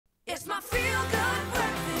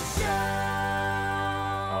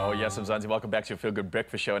Yes, Mzansi, welcome back to your Feel Good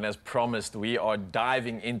Breakfast Show. And as promised, we are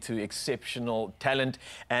diving into exceptional talent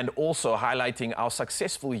and also highlighting our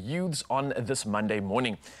successful youths on this Monday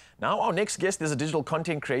morning. Now, our next guest is a digital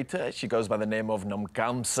content creator. She goes by the name of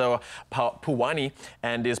Nangamso Puwani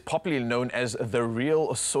and is popularly known as The Real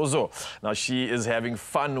Sozo. Now, she is having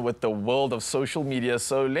fun with the world of social media.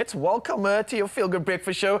 So let's welcome her to your Feel Good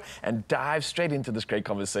Breakfast Show and dive straight into this great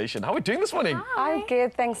conversation. How are we doing this morning? Hi. I'm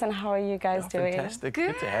good, thanks. And how are you guys doing? Fantastic.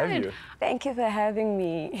 Good to have you. Thank you for having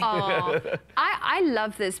me. Oh, I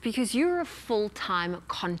love this because you're a full-time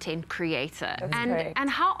content creator. That's correct.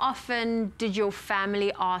 And how often did your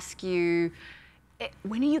family ask you,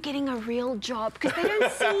 when are you getting a real job? Because they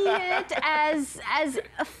don't see it as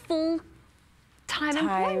a full-time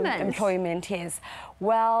employment. Yes.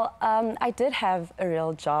 Well, I did have a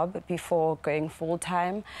real job before going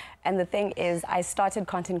full-time. And the thing is, I started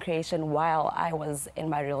content creation while I was in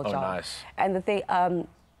my real job. Nice. And the thing,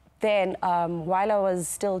 then while I was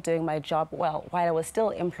still doing my job, while I was still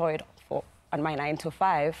employed on my 9 to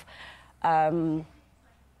 5,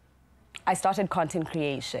 I started content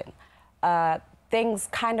creation. Things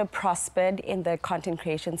kind of prospered in the content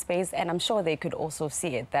creation space, and I'm sure they could also see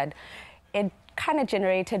it, that it kind of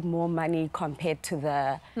generated more money compared to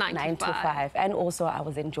the 9 to 5. And also I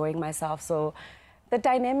was enjoying myself. So the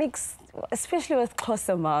dynamics, especially with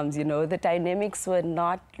closer moms, you know, the dynamics were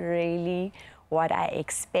not really what I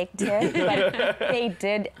expected, but they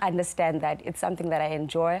did understand that it's something that I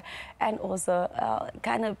enjoy, and also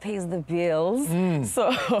kind of pays the bills.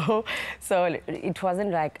 So it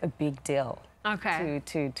wasn't like a big deal. Okay.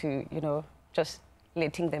 To you know, just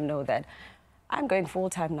letting them know that I'm going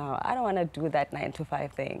full-time now. I don't want to do that 9 to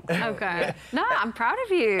 5 thing. So, okay. Yeah. No, I'm proud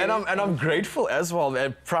of you. And I'm grateful as well,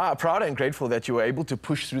 proud and grateful that you were able to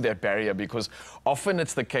push through that barrier, because often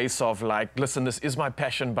it's the case of like, listen, this is my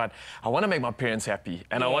passion, but I want to make my parents happy.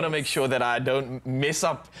 And I want to make sure that I don't mess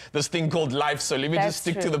up this thing called life. So let me just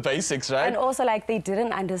stick to the basics, right? And also, like, they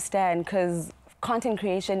didn't understand, because content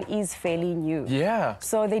creation is fairly new. Yeah.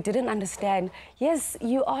 So they didn't understand, yes,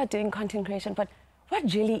 you are doing content creation, but what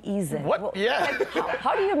really is it? What? Yeah. Like,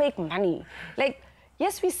 how do you make money? Like,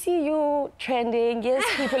 yes, we see you trending. Yes,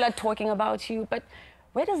 people are talking about you, but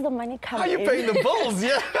where does the money come in? How are you paying the bills?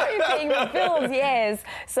 Yeah. How are you paying the bills? Yes.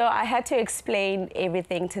 So I had to explain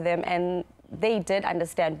everything to them, and they did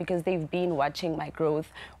understand because they've been watching my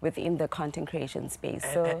growth within the content creation space.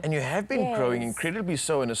 And you have been growing incredibly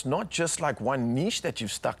so, and it's not just like one niche that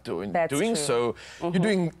you've stuck to. In doing so, you're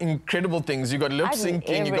doing incredible things. You've got lip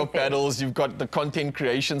syncing, you've got battles, you've got the content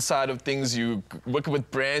creation side of things, you work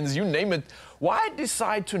with brands, you name it. Why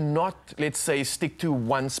decide to not, let's say, stick to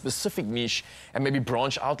one specific niche and maybe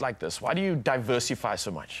branch out like this? Why do you diversify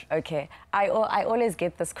so much? Okay, I always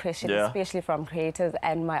get this question, especially from creators,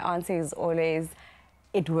 and my answer is always,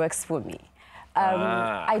 it works for me.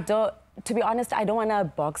 To be honest, I don't want to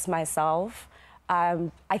box myself.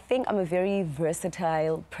 I think I'm a very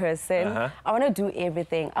versatile person. I want to do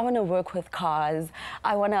everything. I want to work with cars.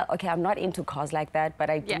 Okay, I'm not into cars like that,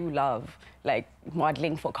 but I do love like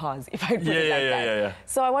modeling for cars, if I put it like that.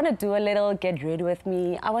 So I want to do a little Get Ready With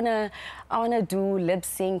Me. I want to do lip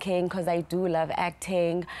syncing because I do love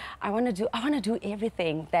acting. I want to do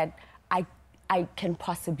everything that I can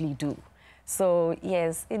possibly do. So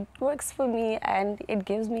yes, it works for me, and it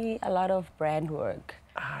gives me a lot of brand work.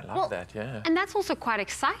 I love that, yeah. And that's also quite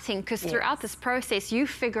exciting, because throughout this process, you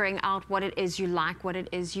figuring out what it is you like, what it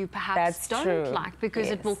is you perhaps don't like, because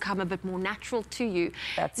it will come a bit more natural to you.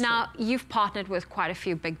 Now, you've partnered with quite a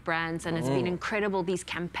few big brands, and it's been incredible, these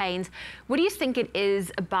campaigns. What do you think it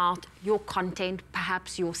is about your content,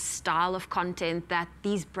 perhaps your style of content, that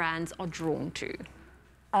these brands are drawn to?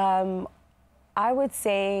 I would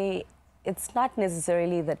say it's not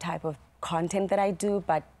necessarily the type of content that I do,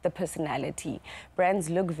 but the personality.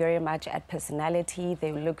 Brands look very much at personality,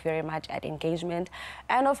 they look very much at engagement.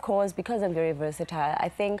 And of course, because I'm very versatile, I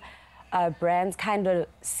think brands kind of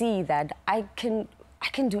see that I can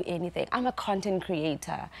do anything. I'm a content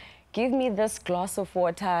creator. Give me this glass of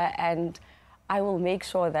water and I will make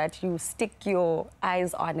sure that you stick your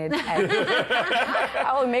eyes on it, and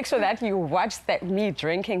I will make sure that you watch me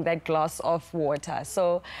drinking that glass of water.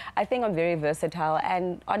 So I think I'm very versatile,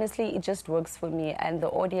 and honestly, it just works for me. And the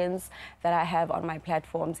audience that I have on my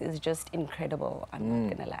platforms is just incredible. I'm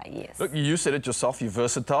not gonna lie, yes. Look, you said it yourself, you're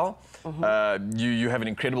versatile. You have an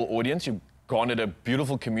incredible audience. You've garnered a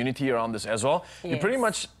beautiful community around this as well. You pretty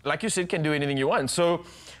much, like you said, can do anything you want. So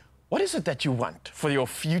what is it that you want for your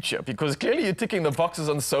future? Because clearly you're ticking the boxes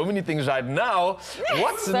on so many things right now.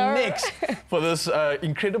 What's next for this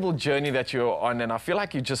incredible journey that you're on? And I feel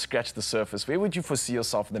like you just scratched the surface. Where would you foresee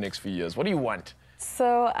yourself in the next few years? What do you want?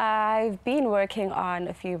 So I've been working on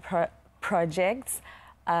a few projects.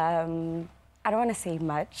 I don't want to say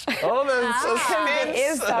much. Oh, that's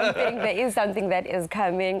there is something that is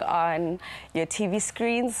coming on your TV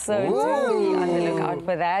screens, so do be on the lookout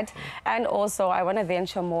for that. And also, I want to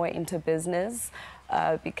venture more into business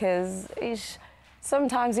because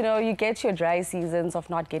sometimes, you know, you get your dry seasons of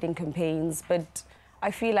not getting campaigns, but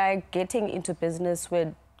I feel like getting into business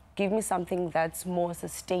would give me something that's more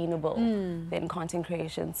sustainable than content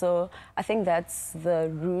creation. So I think that's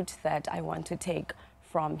the route that I want to take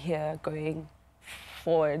from here going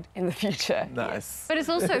forward in the future. Nice. But it's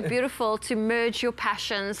also beautiful to merge your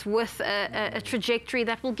passions with a trajectory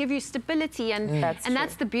that will give you stability, and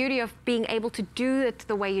that's the beauty of being able to do it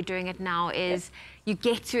the way you're doing it now is you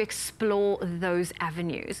get to explore those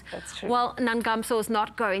avenues. That's true. Well, Nangamso is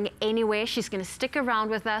not going anywhere. She's going to stick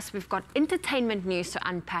around with us. We've got entertainment news to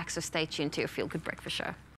unpack, so stay tuned to your Feel Good Breakfast Show.